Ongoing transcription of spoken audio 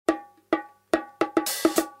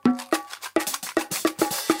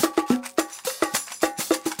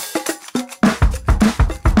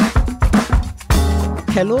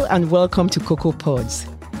Hello and welcome to Cocoa Pods,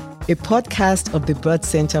 a podcast of the Birth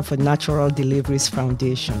Center for Natural Deliveries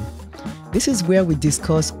Foundation. This is where we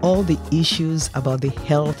discuss all the issues about the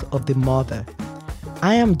health of the mother.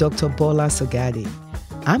 I am Dr. Bola Sogade.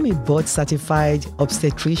 I'm a board-certified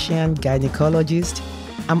obstetrician gynecologist.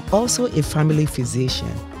 I'm also a family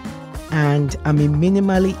physician, and I'm a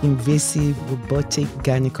minimally invasive robotic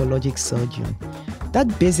gynecologic surgeon.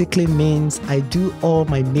 That basically means I do all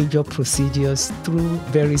my major procedures through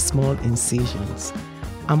very small incisions.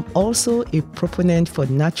 I'm also a proponent for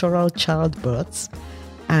natural childbirths,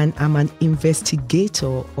 and I'm an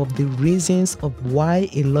investigator of the reasons of why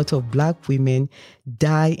a lot of Black women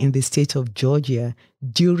die in the state of Georgia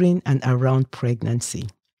during and around pregnancy.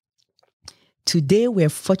 Today, we're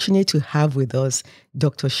fortunate to have with us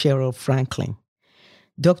Dr. Cheryl Franklin.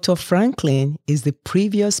 Dr. Franklin is the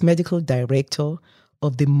previous medical director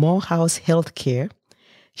of the Morehouse Healthcare.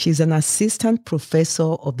 She's an assistant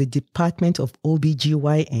professor of the Department of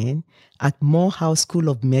OBGYN at Morehouse School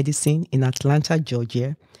of Medicine in Atlanta,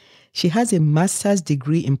 Georgia. She has a master's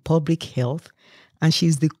degree in public health, and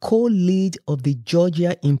she's the co-lead of the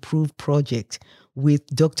Georgia Improve Project with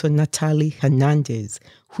Dr. Natalie Hernandez,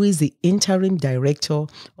 who is the interim director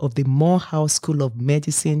of the Morehouse School of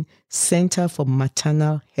Medicine Center for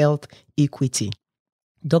Maternal Health Equity.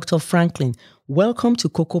 Dr. Franklin, welcome to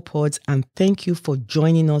Cocoa Pods, and thank you for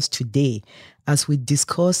joining us today as we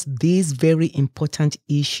discuss these very important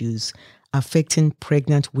issues affecting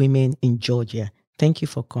pregnant women in Georgia. Thank you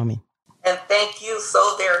for coming. And thank you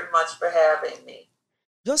so very much for having me.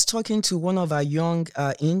 Just talking to one of our young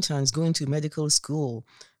interns going to medical school,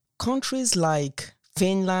 countries like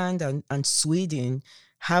Finland and Sweden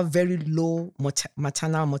have very low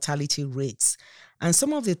maternal mortality rates. And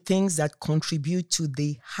some of the things that contribute to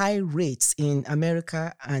the high rates in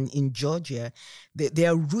America and in Georgia, they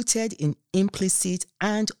are rooted in implicit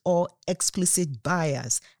and or explicit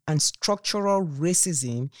bias and structural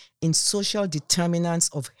racism in social determinants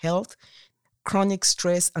of health, chronic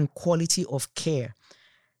stress, and quality of care.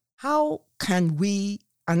 How can we,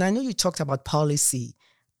 and I know you talked about policy,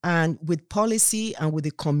 and with policy and with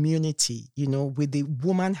the community, with the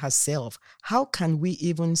woman herself, how can we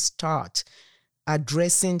even start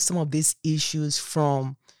addressing some of these issues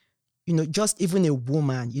from, just even a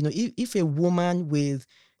woman? If a woman with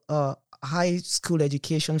high school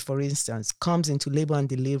education, for instance, comes into labor and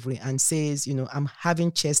delivery and says, I'm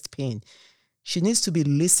having chest pain, she needs to be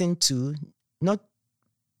listened to,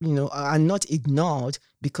 and not ignored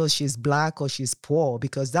because she's Black or she's poor,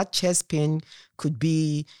 because that chest pain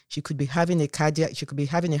she could be having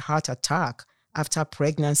a heart attack after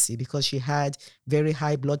pregnancy because she had very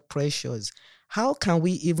high blood pressures. How can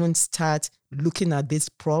we even start looking at this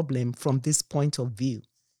problem from this point of view?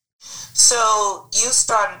 So you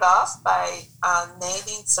started off by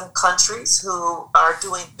naming some countries who are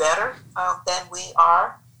doing better than we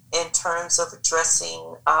are in terms of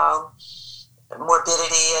addressing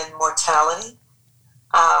morbidity and mortality,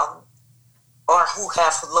 or who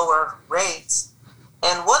have lower rates.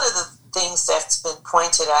 And one of the things that's been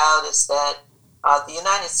pointed out is that the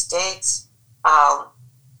United States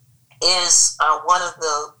is one of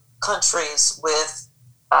the countries with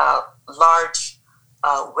large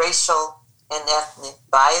racial and ethnic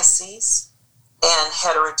biases and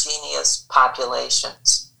heterogeneous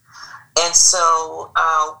populations. And so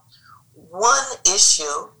one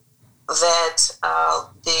issue that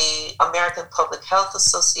the American Public Health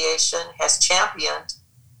Association has championed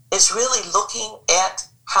is really looking at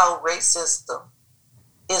how racism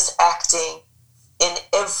is acting in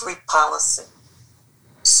every policy.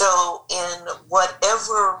 So in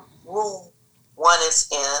whatever room one is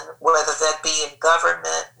in, whether that be in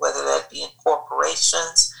government, whether that be in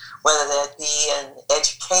corporations, whether that be in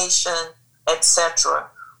education,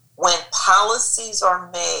 etc., when policies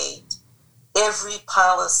are made, every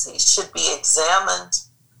policy should be examined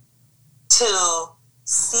to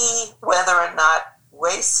see whether or not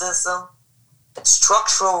racism and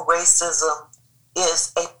structural racism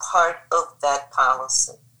is a part of that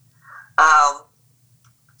policy.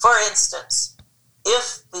 For instance,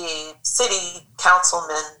 if the city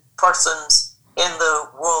councilman persons in the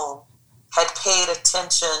room had paid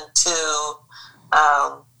attention to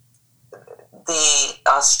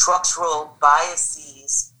the structural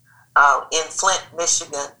biases in Flint,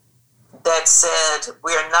 Michigan, that said,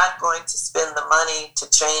 we're not going to spend the money to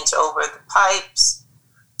change over the pipes,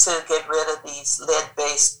 to get rid of these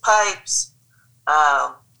lead-based pipes,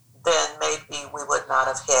 then maybe we would not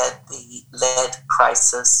have had the lead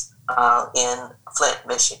crisis in Flint,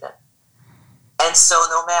 Michigan. And so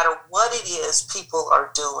no matter what it is people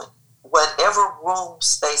are doing, whatever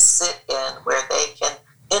rooms they sit in where they can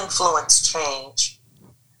influence change,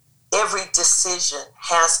 every decision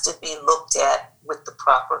has to be looked at with the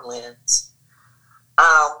proper lens.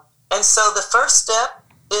 And so the first step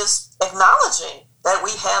is acknowledging that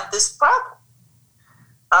we have this problem.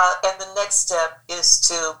 And the next step is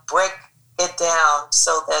to break it down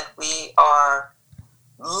so that we are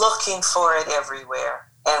looking for it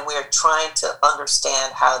everywhere and we're trying to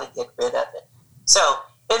understand how to get rid of it. So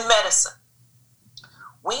in medicine,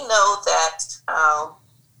 we know that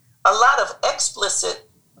a lot of explicit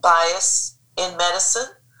bias in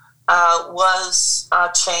medicine was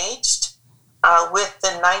changed with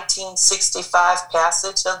the 1965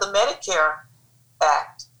 passage of the Medicare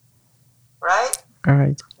Act, right? All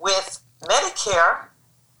right. With Medicare,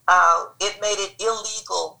 it made it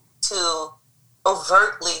illegal to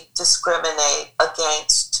overtly discriminate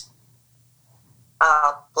against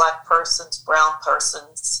Black persons, brown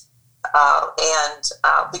persons, and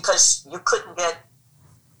because you couldn't get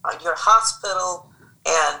your hospital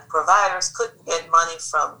and providers couldn't get money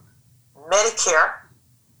from Medicare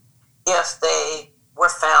if they were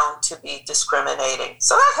found to be discriminating.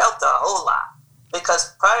 So that helped a whole lot,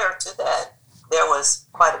 because prior to that, there was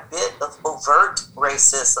quite a bit of overt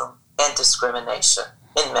racism and discrimination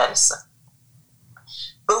in medicine.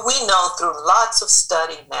 But we know through lots of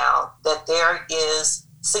study now that there is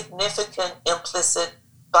significant implicit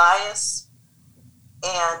bias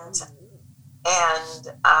and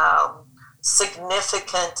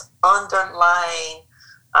significant underlying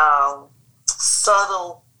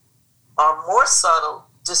subtle or more subtle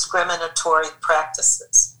discriminatory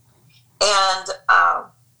practices. And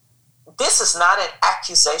this is not an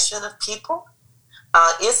accusation of people.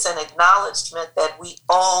 It's an acknowledgement that we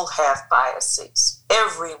all have biases,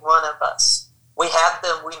 every one of us. We have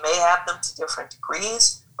them, we may have them to different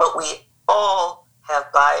degrees, but we all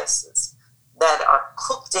have biases that are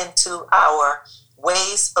cooked into our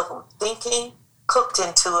ways of thinking, cooked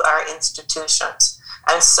into our institutions.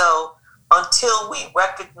 And so until we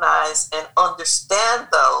recognize and understand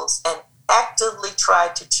those and actively try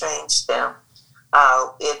to change them,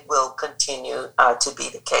 it will continue to be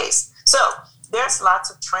the case. So there's lots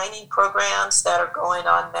of training programs that are going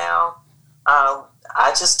on now.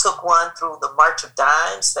 I just took one through the March of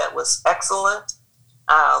Dimes that was excellent.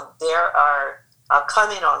 There are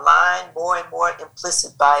coming online more and more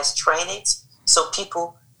implicit bias trainings so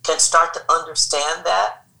people can start to understand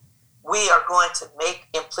that. We are going to make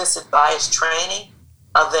implicit bias training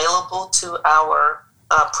available to our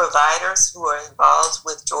providers who are involved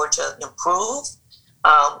with Georgia Improve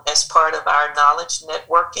as part of our knowledge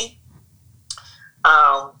networking.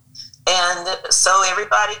 And so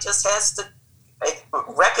everybody just has to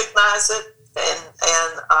recognize it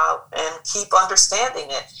and keep understanding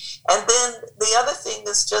it. And then the other thing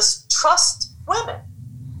is just trust women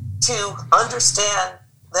to understand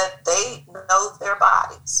that they know their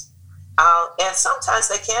bodies. And sometimes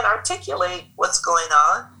they can't articulate what's going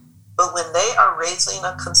on, but when they are raising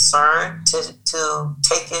a concern, to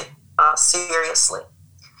take it seriously.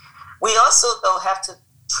 We also, though, have to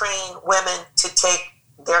train women to take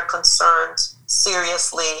their concerns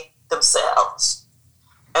seriously themselves.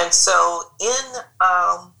 And so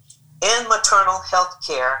in maternal health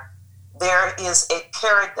care, there is a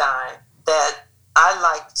paradigm that I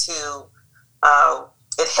like to,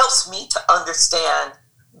 it helps me to understand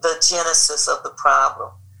the genesis of the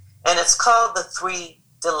problem. And it's called the 3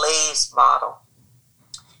 delays model.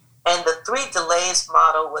 And the 3 delays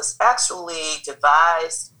model was actually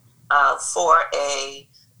devised for a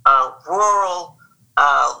rural,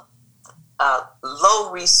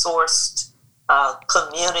 low-resourced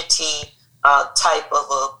community type of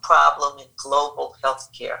a problem in global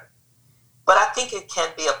healthcare. But I think it can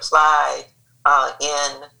be applied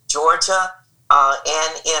in Georgia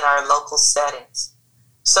and in our local settings.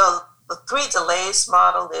 So the 3 delays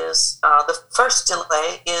model is, the first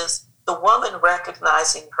delay is the woman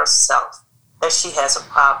recognizing herself that she has a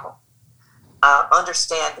problem,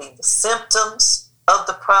 understanding the symptoms of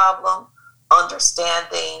the problem,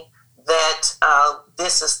 understanding that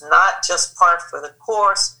this is not just part for the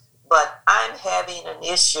course, but I'm having an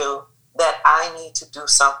issue that I need to do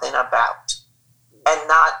something about, and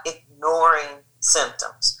not ignoring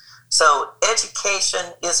symptoms. So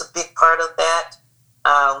education is a big part of that.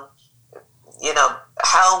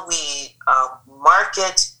 How we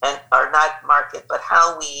market, or not market, but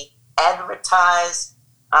how we advertise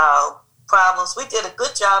problems. We did a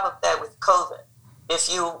good job of that with COVID. If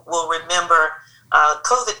you will remember,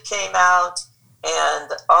 COVID came out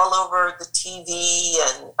and all over the TV,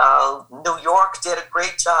 and New York did a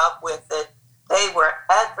great job with it. They were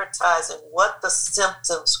advertising what the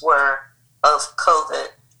symptoms were of COVID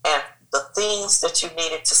and the things that you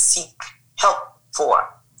needed to seek help for.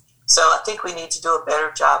 So I think we need to do a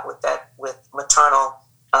better job with that, with maternal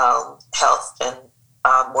health and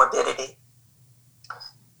morbidity.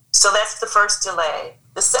 So that's the first delay.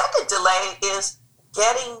 The second delay is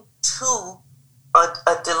getting to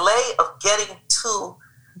a delay of getting to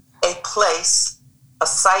a place, a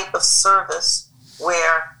site of service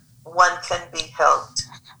where one can be helped.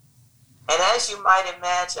 And as you might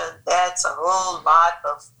imagine, that's a whole lot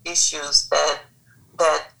of issues that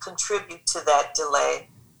contribute to that delay.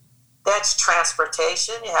 That's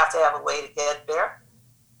transportation. You have to have a way to get there.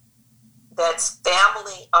 That's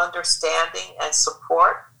family understanding and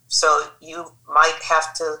support. So you might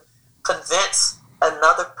have to convince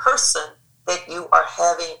another person that you are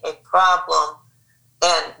having a problem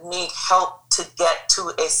and need help to get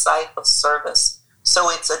to a site of service. So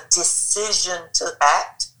it's a decision to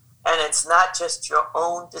act, and it's not just your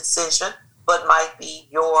own decision, but might be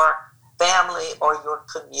your family or your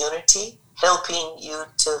community helping you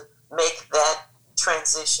to make that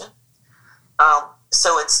transition.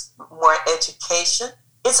 So it's more education.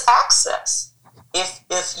 It's access. If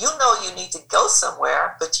you know you need to go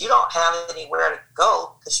somewhere, but you don't have anywhere to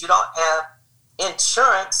go because you don't have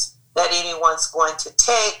insurance that anyone's going to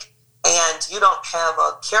take, and you don't have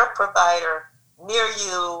a care provider near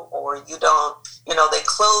you, or you don't, they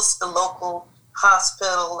closed the local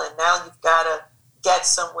hospital and now you've got to get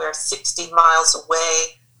somewhere 60 miles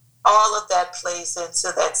away. All of that plays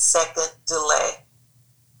into that second delay.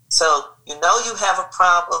 So you know you have a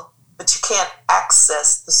problem, but you can't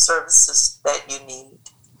access the services that you need.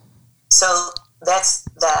 So that's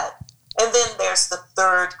that. And then there's the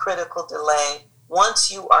third critical delay.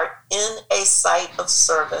 Once you are in a site of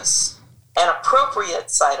service, an appropriate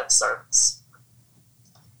site of service,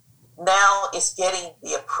 now it's getting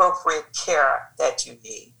the appropriate care that you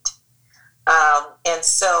need. And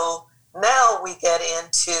so now we get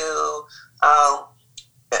into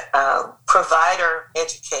provider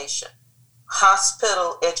education,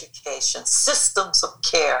 hospital education, systems of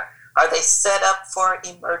care. Are they set up for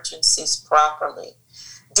emergencies properly?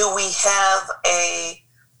 Do we have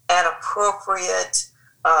an appropriate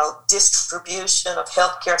distribution of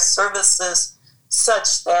healthcare services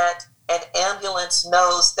such that an ambulance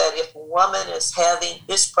knows that if a woman is having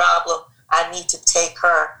this problem, I need to take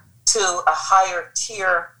her to a higher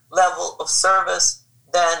tier level of service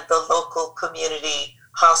than the local community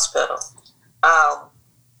hospital.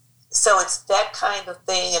 So it's that kind of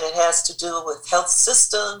thing, and it has to do with health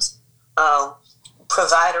systems,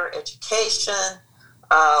 provider education,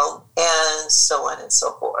 and so on and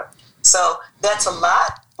so forth. So that's a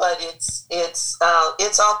lot, but it's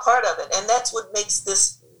all part of it, and that's what makes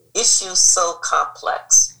this issue so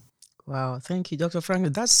complex. Wow, thank you, Dr.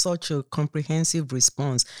 Franklin. That's such a comprehensive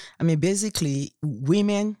response. I mean, basically,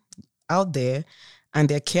 women out there and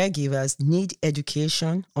their caregivers need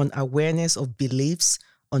education on awareness of beliefs,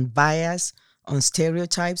 on bias, on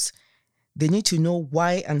stereotypes. They need to know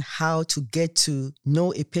why and how to get to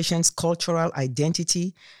know a patient's cultural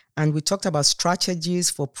identity. And we talked about strategies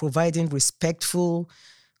for providing respectful,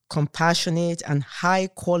 compassionate, and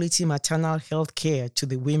high-quality maternal health care to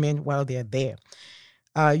the women while they're there.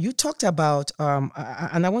 You talked about,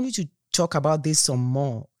 and I want you to talk about this some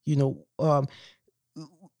more,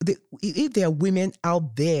 if there are women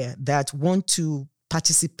out there that want to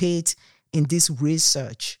participate in this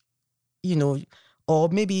research, or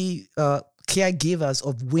maybe caregivers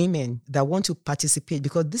of women that want to participate,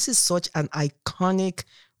 because this is such an iconic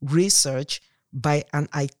research by an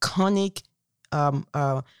iconic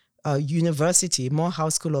university,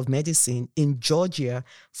 Morehouse School of Medicine in Georgia,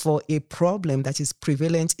 for a problem that is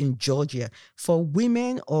prevalent in Georgia. For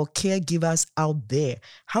women or caregivers out there,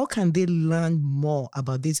 how can they learn more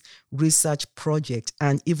about this research project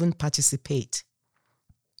and even participate?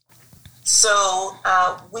 So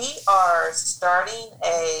we are starting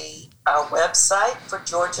a website for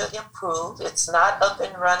Georgia Improve. It's not up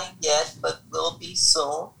and running yet, but will be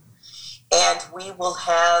soon. And we will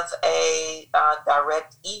have a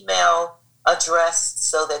direct email address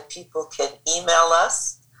so that people can email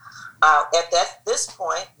us. At this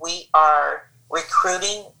point, we are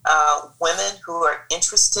recruiting women who are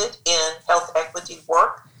interested in health equity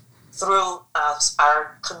work through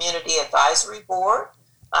our community advisory board,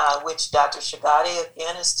 which Dr. Shagati,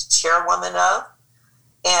 again, is the chairwoman of.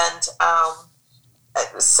 And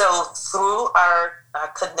so through our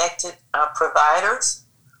connected providers,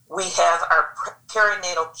 we have our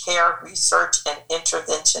perinatal care research and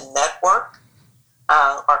intervention network,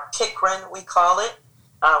 our PICRIN, we call it,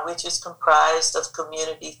 which is comprised of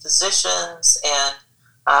community physicians and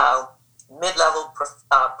mid-level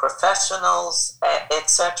professionals,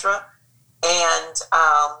 etc. And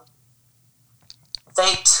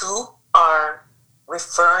they too are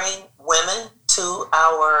referring women to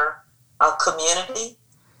our community.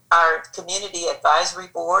 Our community advisory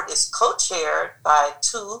board is co-chaired by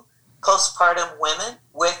two postpartum women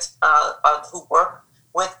with who work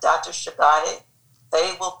with Dr. Chagaye.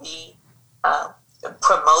 They will be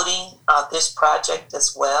promoting this project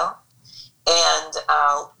as well. And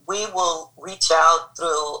we will reach out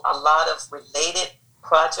through a lot of related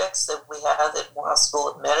projects that we have at Morehouse School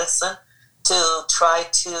of Medicine to try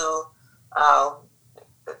to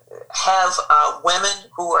have women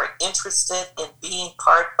who are interested in being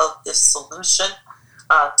part of this solution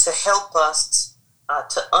to help us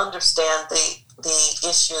to understand the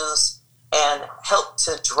issues and help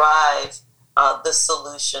to drive the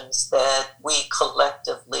solutions that we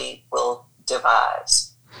collectively will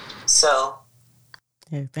devise. So,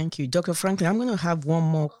 yeah, thank you. Dr. Franklin, I'm going to have one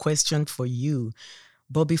more question for you.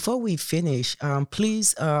 But before we finish,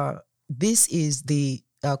 please, this is the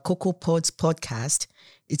Cocoa Pods podcast.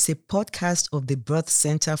 It's a podcast of the Birth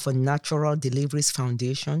Center for Natural Deliveries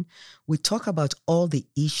Foundation. We talk about all the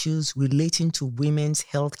issues relating to women's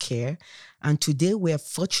health care. And today we are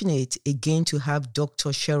fortunate again to have Dr.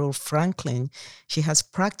 Cheryl Franklin. She has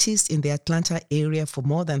practiced in the Atlanta area for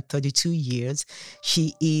more than 32 years.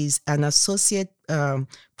 She is an associate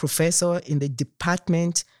professor in the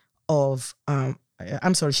Department of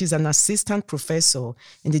she's an assistant professor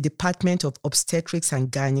in the Department of Obstetrics and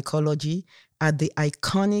Gynecology at the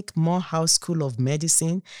iconic Morehouse School of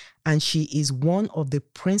Medicine, and she is one of the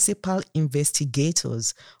principal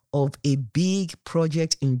investigators of a big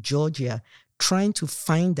project in Georgia trying to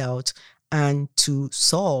find out and to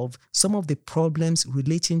solve some of the problems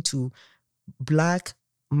relating to Black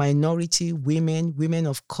minority women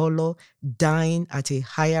of color dying at a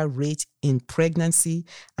higher rate in pregnancy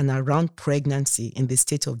and around pregnancy in the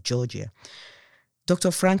state of Georgia.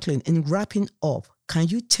 Dr. Franklin, in wrapping up, can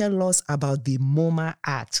you tell us about the MOMA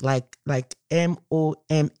Act, like MOMMA,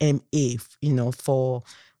 for,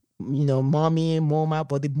 mommy, MOMA,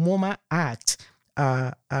 but the MOMA Act,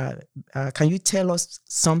 can you tell us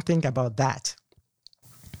something about that?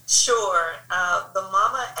 Sure. The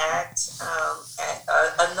MAMA Act,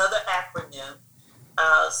 another acronym,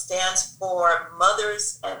 stands for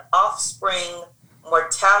Mothers and Offspring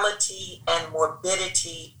Mortality and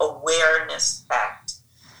Morbidity Awareness Act.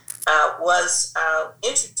 Was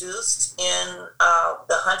introduced in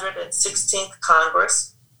the 116th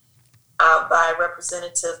Congress by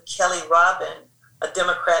Representative Kelly Robin, a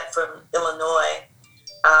Democrat from Illinois,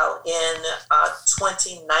 in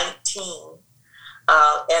 2019.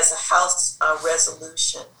 As a House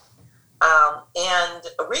resolution, and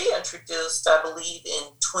reintroduced, I believe,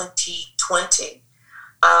 in 2020,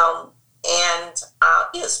 and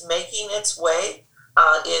is making its way.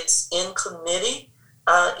 It's in committee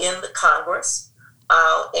in the Congress,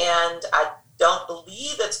 and I don't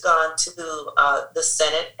believe it's gone to the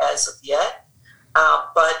Senate as of yet,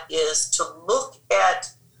 but is to look at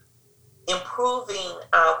improving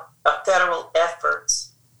federal efforts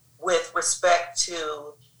with respect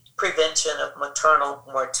to prevention of maternal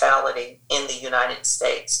mortality in the United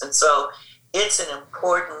States. And so it's an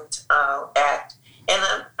important act. And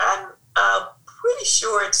I'm pretty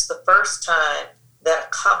sure it's the first time that a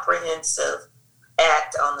comprehensive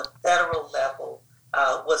act on the federal level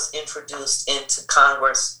was introduced into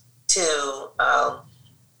Congress to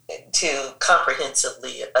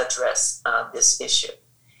comprehensively address this issue.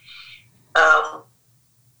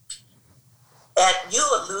 And you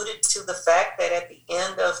alluded to the fact that at the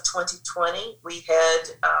end of 2020, we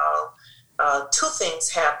had two things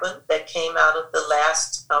happen that came out of the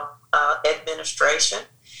last administration.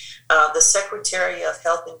 The Secretary of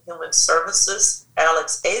Health and Human Services,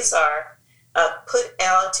 Alex Azar, put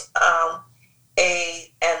out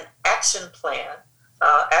an action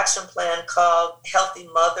plan called Healthy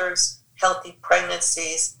Mothers, Healthy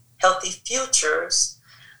Pregnancies, Healthy Futures,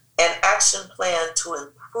 an action plan to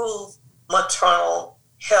improve maternal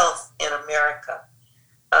health in America.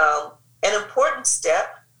 An important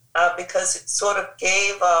step because it sort of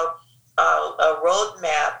gave a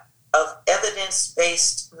roadmap of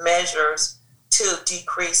evidence-based measures to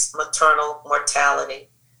decrease maternal mortality.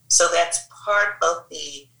 So that's part of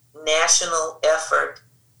the national effort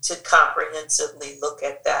to comprehensively look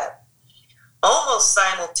at that. Almost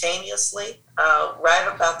simultaneously, right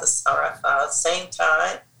about the same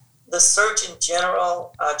time, the Surgeon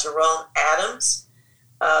General, Jerome Adams,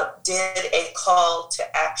 did a call to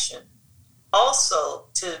action, also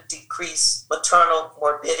to decrease maternal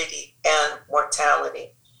morbidity and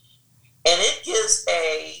mortality. And it gives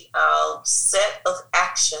a set of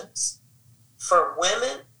actions for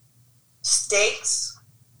women states,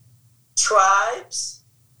 tribes,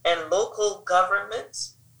 and local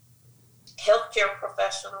governments, healthcare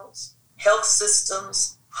professionals, health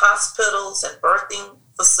systems, hospitals and birthing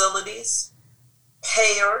facilities,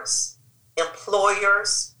 payers,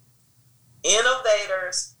 employers,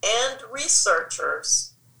 innovators, and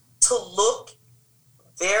researchers to look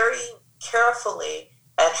very carefully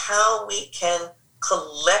at how we can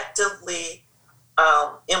collectively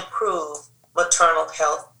improve maternal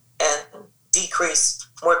health and decrease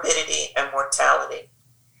morbidity and mortality.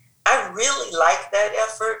 I really like that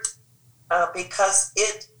effort because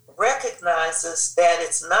it recognizes that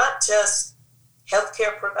it's not just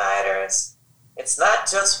healthcare providers, it's not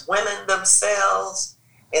just women themselves,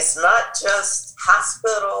 it's not just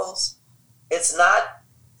hospitals, it's not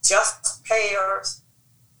just payers,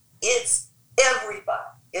 it's everybody.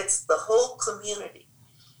 It's the whole community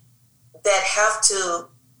that have to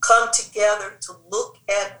come together to look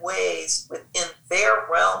at ways within their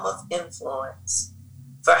realm of influence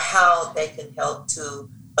for how they can help to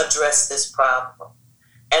address this problem.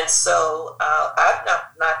 And so I've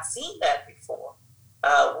not seen that before,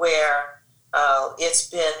 where it's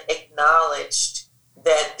been acknowledged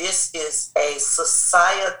that this is a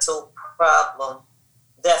societal problem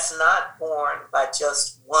that's not born by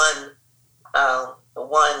just one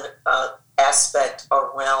aspect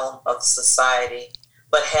or realm of society,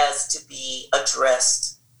 but has to be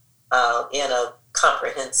addressed in a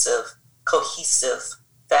comprehensive, cohesive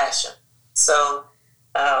fashion. So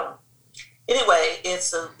anyway,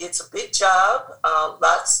 it's a big job,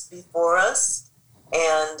 lots before us,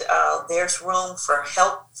 and there's room for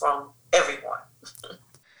help from everyone.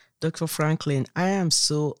 Dr. Franklin, I am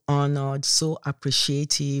so honored, so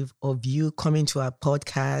appreciative of you coming to our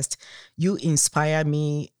podcast. You inspire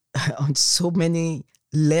me on so many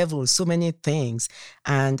levels, so many things.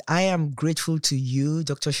 And I am grateful to you,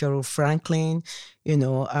 Dr. Cheryl Franklin.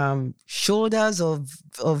 Shoulders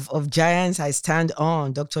of giants I stand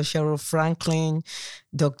on. Dr. Cheryl Franklin,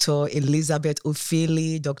 Dr. Elizabeth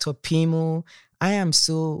Ofili, Dr. Pimu. I am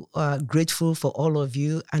so grateful for all of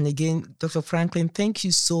you. And again, Dr. Franklin, thank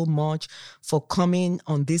you so much for coming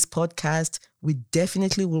on this podcast. We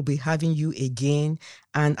definitely will be having you again.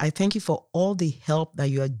 And I thank you for all the help that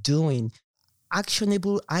you are doing.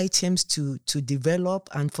 Actionable items to develop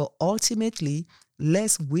and for ultimately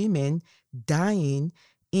less women dying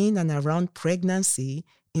in and around pregnancy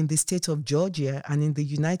in the state of Georgia and in the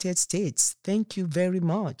United States. Thank you very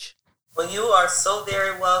much. Well, you are so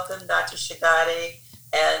very welcome, Dr. Shigade,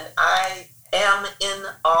 and I am in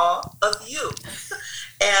awe of you.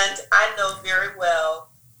 And I know very well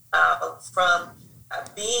from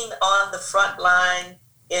being on the front line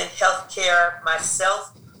in healthcare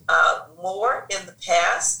myself more in the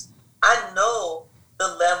past, I know the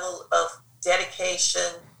level of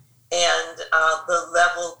dedication and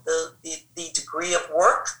the degree of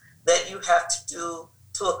work that you have to do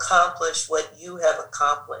to accomplish what you have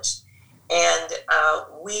accomplished. And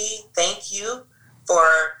we thank you for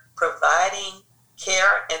providing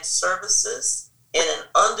care and services in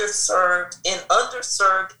underserved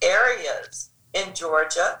areas in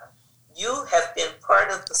Georgia. You have been part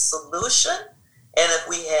of the solution, and if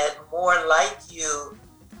we had more like you,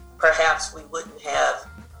 perhaps we wouldn't have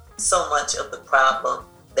so much of the problem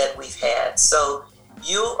that we've had. So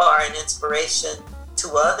you are an inspiration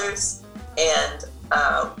to others, and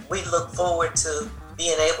we look forward to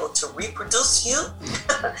being able to reproduce you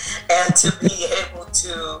and to be able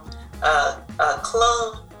to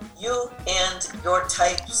clone you and your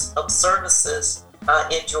types of services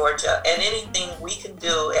in Georgia, and anything we can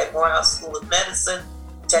do at Morehouse School of Medicine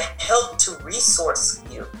to help to resource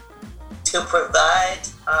you, to provide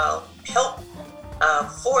help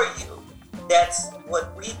for you. That's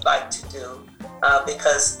what we'd like to do,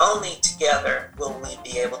 because only together will we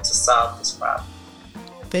be able to solve this problem.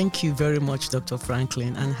 Thank you very much, Dr.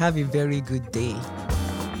 Franklin, and have a very good day.